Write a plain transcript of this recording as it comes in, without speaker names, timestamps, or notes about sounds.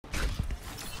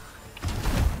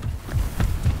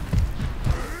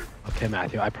Okay,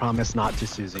 Matthew, I promise not to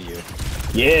Susie you.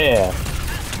 Yeah!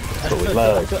 That's what we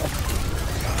love.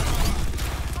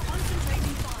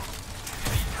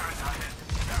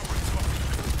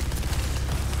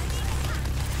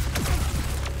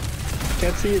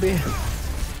 Can't see me.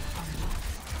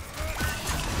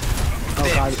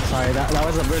 Oh god, sorry, that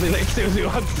was a really late Susie,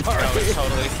 I'm sorry. No, it's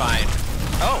totally fine.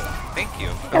 Oh, thank you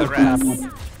for the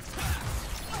rest.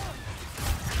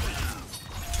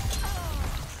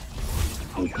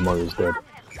 Tomorrow's dead.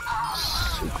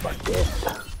 Super dead.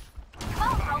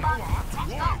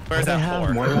 Where's that have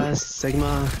for? Moira,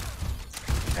 Sigma.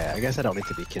 Okay, I guess I don't need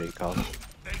to be Kitty Call.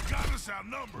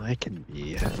 I can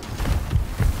be. They're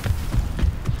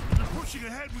pushing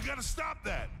ahead, we gotta stop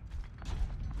that.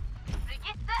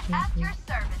 Register at your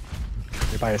service.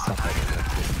 You're by yourself. Right?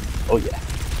 Oh yeah.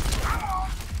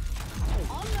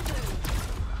 On the move.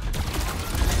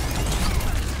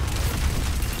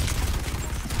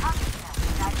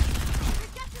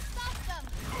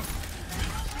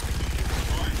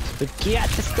 We got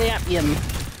to stab him.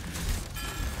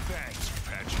 Thanks,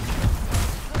 Patrick.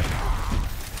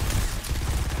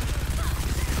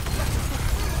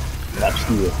 That's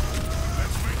you.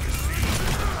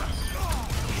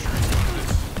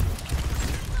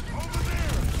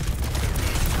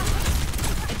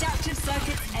 Adaptive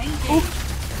circuits engaged.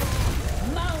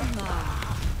 Mauga.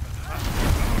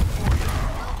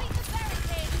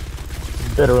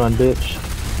 Better run, bitch.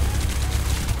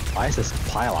 Why is this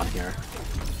pile on here?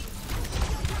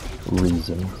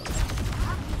 Reason.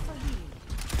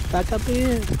 Back up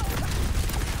in.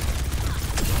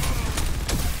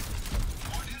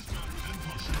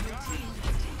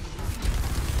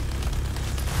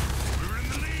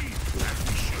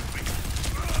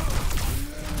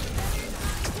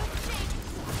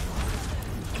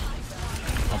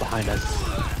 Oh, behind us.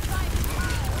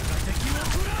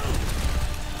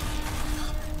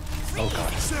 Oh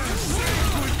god.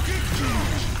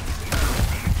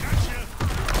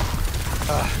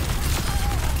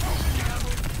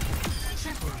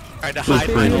 Tried to hide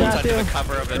my ult under the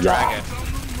cover of the dragon.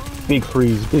 Big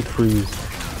freeze, big freeze.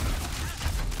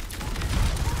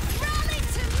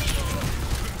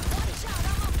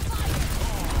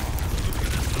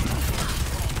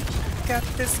 Got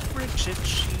this Bridget,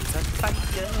 she's on fire.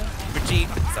 Brigitte,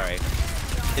 sorry.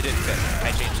 It didn't fit.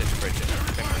 I changed it to Bridget.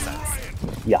 It makes more sense.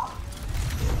 Yeah.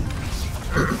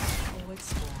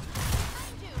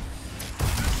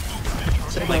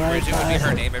 Like, Bridget would be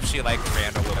her name if she, like,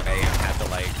 ran away and had to,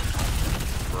 like,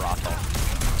 brothel.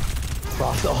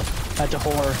 Brothel. Had to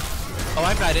whore. Oh,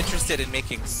 I'm not interested in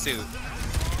making soup.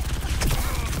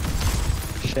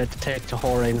 She had to take to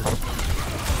whoring.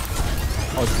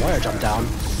 Oh, the Moira jumped down.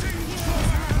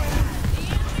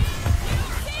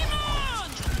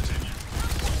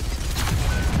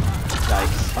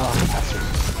 Yikes. Oh, bastard.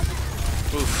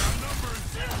 Oof.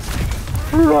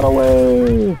 Run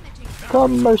away!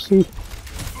 Come, Mercy!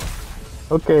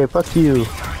 Okay, fuck you.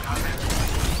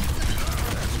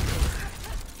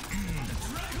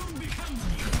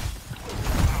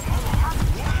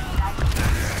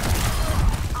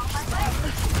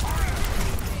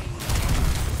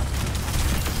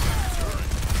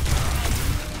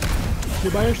 You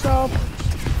by yourself?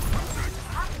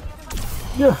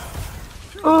 Yeah.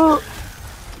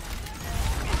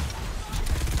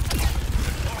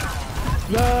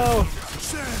 No!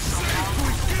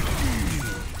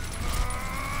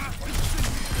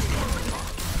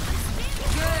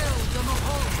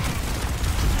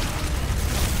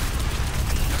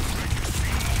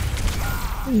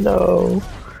 No.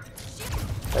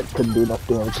 That couldn't do enough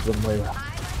damage to them later.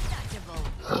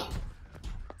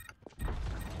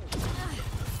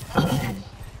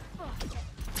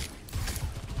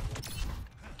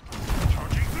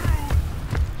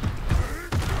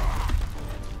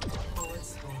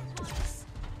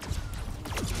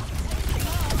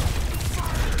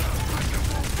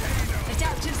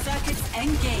 Adaptive circuits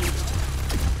engaged.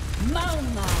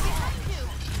 Mauga.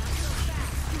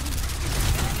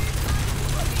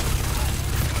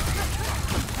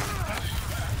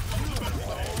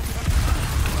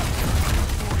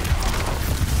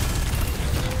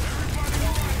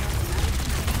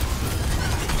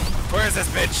 Where is this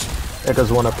bitch?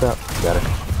 Echoes one up top. Got it.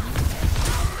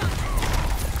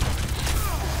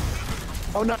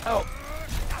 Oh no!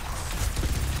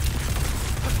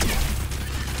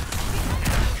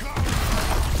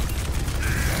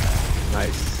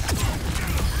 Nice.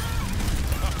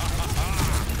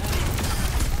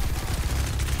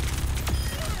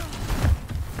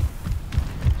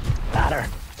 Ladder.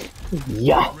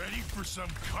 Yeah. Ready for some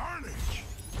carnage?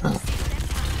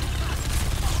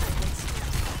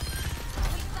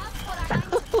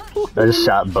 I just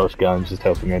shot both guns, just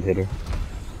hoping I'd hit her.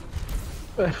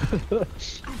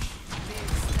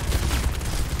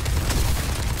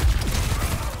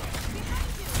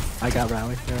 I got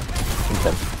rally. Yeah.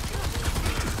 Okay.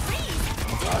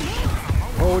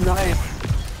 Oh, nice.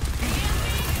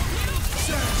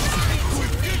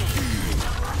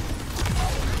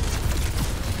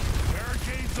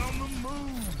 Barricades on the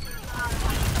move.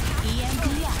 EMP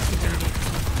activated.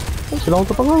 What's wrong with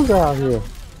the balloons out here?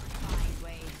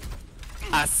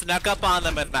 I snuck up on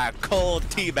them and I cold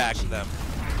teabagged them.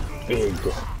 Big.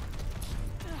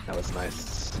 That was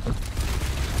nice.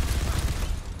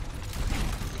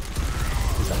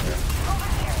 He's up there.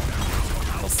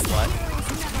 Little slut.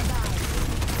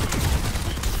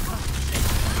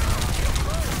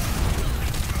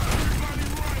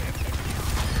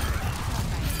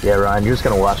 Yeah, Ryan, you're just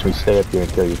gonna watch me stay up here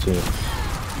and kill your team.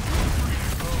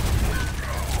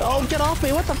 Oh, get off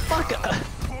me! What the fuck?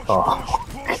 Oh,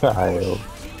 Kyle.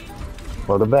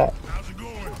 For the back. How's it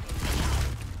going?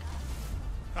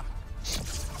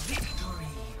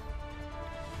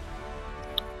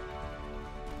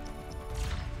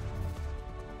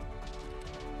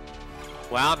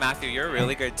 Wow, Matthew, you're a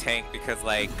really good tank because,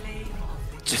 like,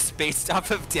 just based off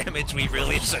of damage, we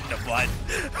really shouldn't have won.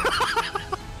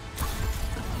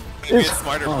 Maybe a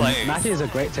smarter play. Matthew's a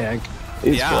great tank.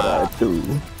 It's Yeah. what I do.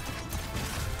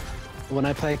 When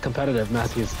I play competitive,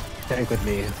 Matthew's tank with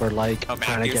me. We're like Oh,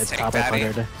 trying to Matthew's get to tank top daddy.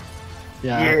 500.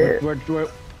 Yeah, Yeah.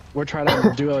 we're trying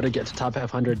to duo to get to top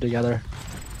 500 together.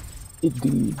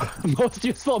 Indeed. Most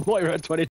useful boy, 20.